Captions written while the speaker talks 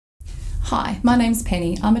Hi, my name's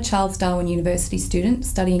Penny. I'm a Charles Darwin University student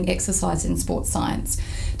studying exercise and sports science.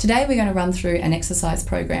 Today we're going to run through an exercise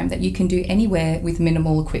program that you can do anywhere with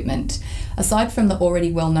minimal equipment. Aside from the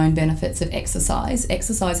already well-known benefits of exercise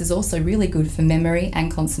is also really good for memory and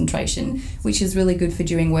concentration, which is really good for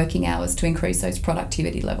during working hours to increase those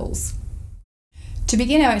productivity levels. To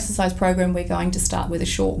begin our exercise program, we're going to start with a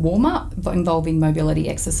short warm-up involving mobility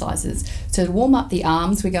exercises. So to warm up the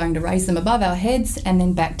arms, we're going to raise them above our heads and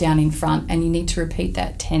then back down in front, and you need to repeat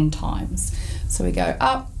that 10 times. So we go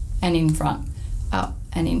up and in front, up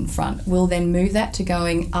and in front. We'll then move that to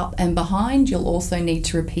going up and behind. You'll also need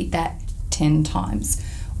to repeat that 10 times.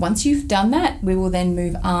 Once you've done that, we will then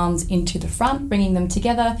move arms into the front, bringing them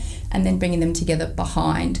together, and then bringing them together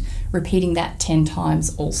behind, repeating that 10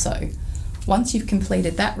 times also. Once you've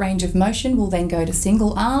completed that range of motion, we'll then go to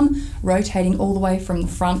single arm, rotating all the way from the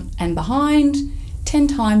front and behind, 10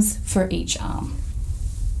 times for each arm.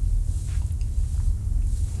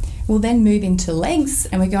 We'll then move into legs,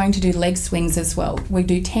 and we're going to do leg swings as well. We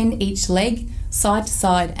do 10 each leg, side to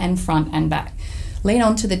side and front and back. Lean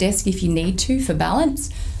onto the desk if you need to for balance,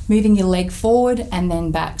 moving your leg forward and then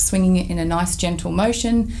back, swinging it in a nice gentle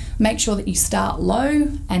motion. Make sure that you start low,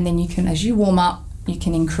 and then you can, as you warm up, you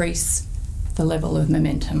can increase the level of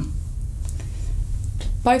momentum.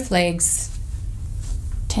 Both legs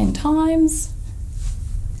 10 times,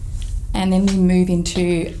 and then we move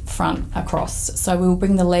into front across. So we'll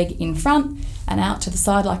bring the leg in front and out to the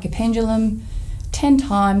side like a pendulum, 10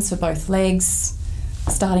 times for both legs,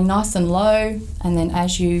 starting nice and low, and then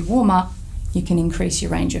as you warm up, you can increase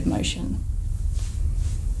your range of motion.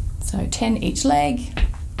 So 10 each leg,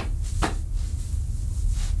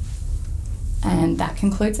 and that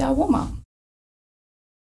concludes our warm-up.